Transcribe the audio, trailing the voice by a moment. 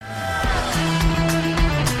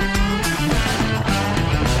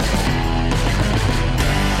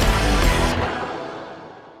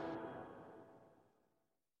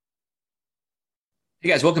Hey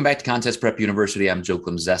guys, welcome back to Contest Prep University. I'm Joe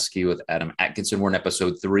Klemzeski with Adam Atkinson. We're in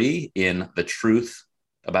episode 3 in The Truth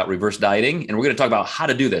About Reverse Dieting, and we're going to talk about how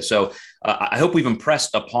to do this. So I hope we've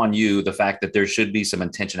impressed upon you the fact that there should be some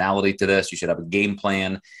intentionality to this. You should have a game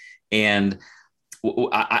plan. And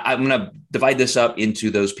I'm going to divide this up into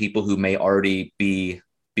those people who may already be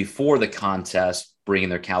before the contest bringing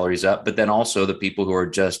their calories up, but then also the people who are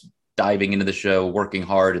just diving into the show, working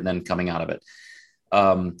hard, and then coming out of it.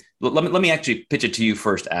 Let me actually pitch it to you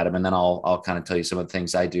first, Adam, and then I'll kind of tell you some of the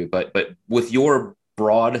things I do. But with your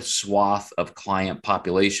broad swath of client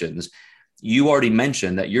populations, you already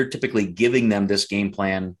mentioned that you're typically giving them this game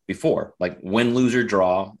plan before, like win, lose, or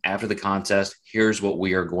draw after the contest. Here's what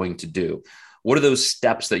we are going to do. What are those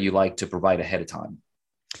steps that you like to provide ahead of time?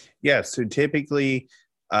 Yeah, so typically,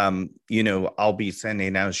 I'll be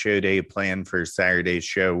sending out show day plan for Saturday's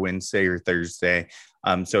show, Wednesday or Thursday.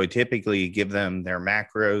 So I typically give them their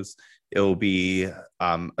macros. It'll be,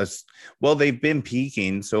 they've been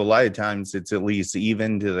peaking. So a lot of times it's at least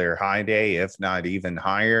even to their high day, if not even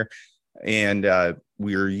higher. And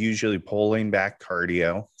we're usually pulling back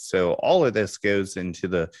cardio. So all of this goes into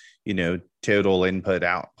the, total input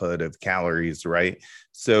output of calories, right?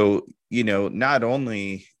 So, not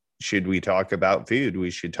only should we talk about food, we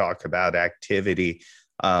should talk about activity.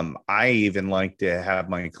 I even like to have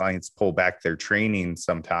my clients pull back their training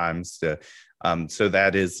sometimes so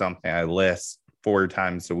that is something I list 4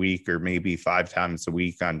 times a week or maybe 5 times a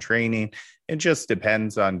week on training. It just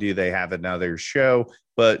depends on, do they have another show?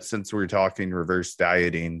 But since we're talking reverse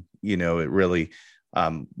dieting, it really,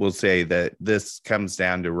 we'll say that this comes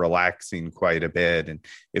down to relaxing quite a bit. And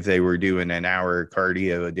if they were doing an hour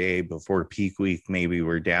cardio a day before peak week, maybe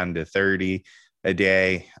we're down to 30 a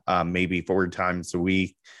day, maybe 4 times a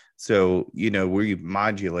week. So, we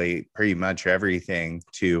modulate pretty much everything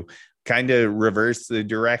to kind of reverse the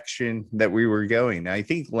direction that we were going. I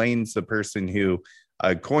think Lane's the person who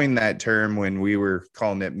coined that term when we were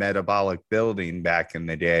calling it metabolic building back in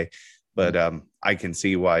the day. But I can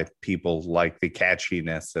see why people like the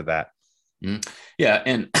catchiness of that. Yeah.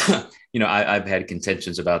 And, I've had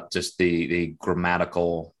contentions about just the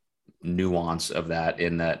grammatical nuance of that,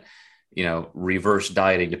 in that, reverse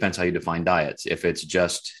dieting depends how you define diets. If it's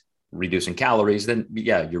just reducing calories, then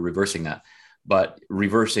yeah, you're reversing that. But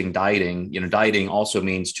reversing dieting, dieting also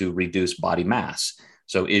means to reduce body mass.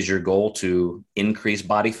 So is your goal to increase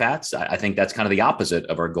body fats? I think that's kind of the opposite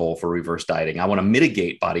of our goal for reverse dieting. I want to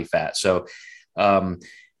mitigate body fat. So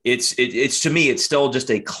it's to me, it's still just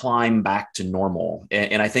a climb back to normal.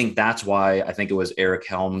 And I think that's why I think it was Eric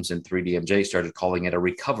Helms and 3DMJ started calling it a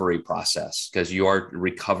recovery process, because you are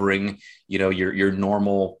recovering, your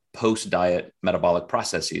normal post-diet metabolic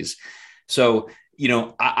processes. So,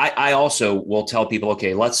 I also will tell people,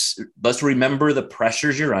 okay, let's remember the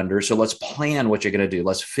pressures you're under. So let's plan what you're going to do.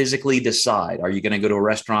 Let's physically decide. Are you going to go to a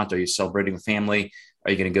restaurant? Are you celebrating with family?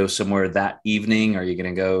 Are you going to go somewhere that evening? Are you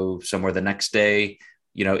going to go somewhere the next day?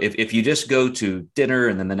 If you just go to dinner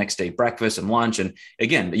and then the next day breakfast and lunch, and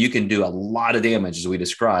again, you can do a lot of damage, as we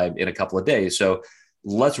described, in a couple of days. So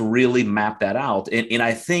let's really map that out. And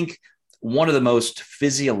I think one of the most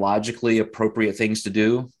physiologically appropriate things to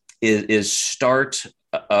do is start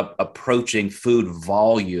approaching food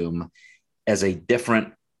volume as a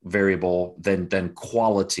different variable than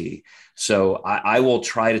quality. So I will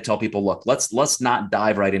try to tell people, look, let's not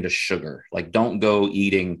dive right into sugar. Like, don't go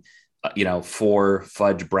eating 4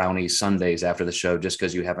 fudge brownie sundaes after the show just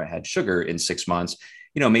because you haven't had sugar in 6 months.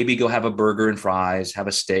 Maybe go have a burger and fries, have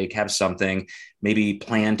a steak, have something, maybe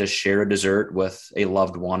plan to share a dessert with a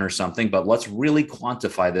loved one or something. But let's really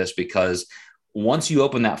quantify this, because once you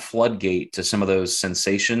open that floodgate to some of those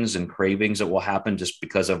sensations and cravings that will happen just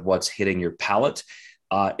because of what's hitting your palate,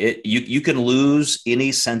 you can lose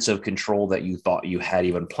any sense of control that you thought you had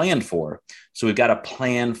even planned for. So we've got to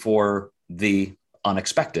plan for the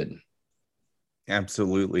unexpected.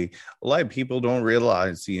 Absolutely. A lot of people don't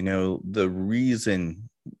realize, the reason.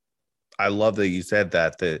 I love that you said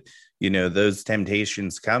that those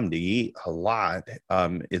temptations come to eat a lot.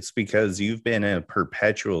 It's because you've been in a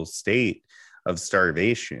perpetual state of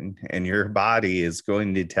starvation, and your body is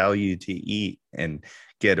going to tell you to eat and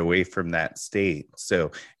get away from that state.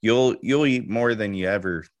 So you'll eat more than you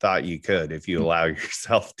ever thought you could if you allow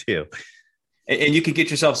yourself to. And you can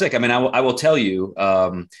get yourself sick. I mean, I will tell you,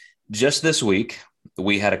 just this week,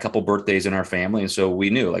 we had a couple birthdays in our family. And so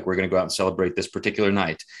we knew, like, we're going to go out and celebrate this particular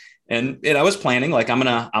night. And I was planning, like, I'm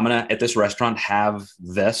gonna at this restaurant have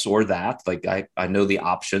this or that. Like, I know the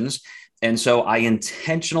options. And so I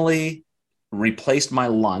intentionally replaced my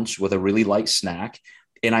lunch with a really light snack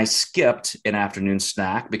and I skipped an afternoon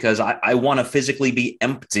snack because I want to physically be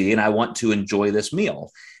empty and I want to enjoy this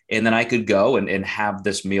meal. And then I could go and have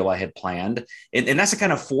this meal I had planned. And that's the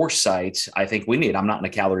kind of foresight I think we need. I'm not in a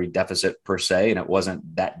calorie deficit per se, and it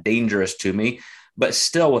wasn't that dangerous to me. But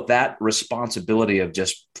still, with that responsibility of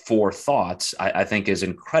just forethought, I think is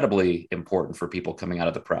incredibly important for people coming out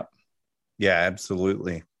of the prep. Yeah,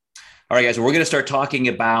 absolutely. All right, guys, we're going to start talking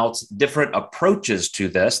about different approaches to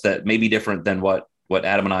this that may be different than what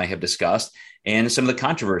Adam and I have discussed and some of the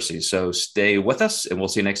controversies. So stay with us, and we'll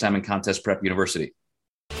see you next time in Contest Prep University.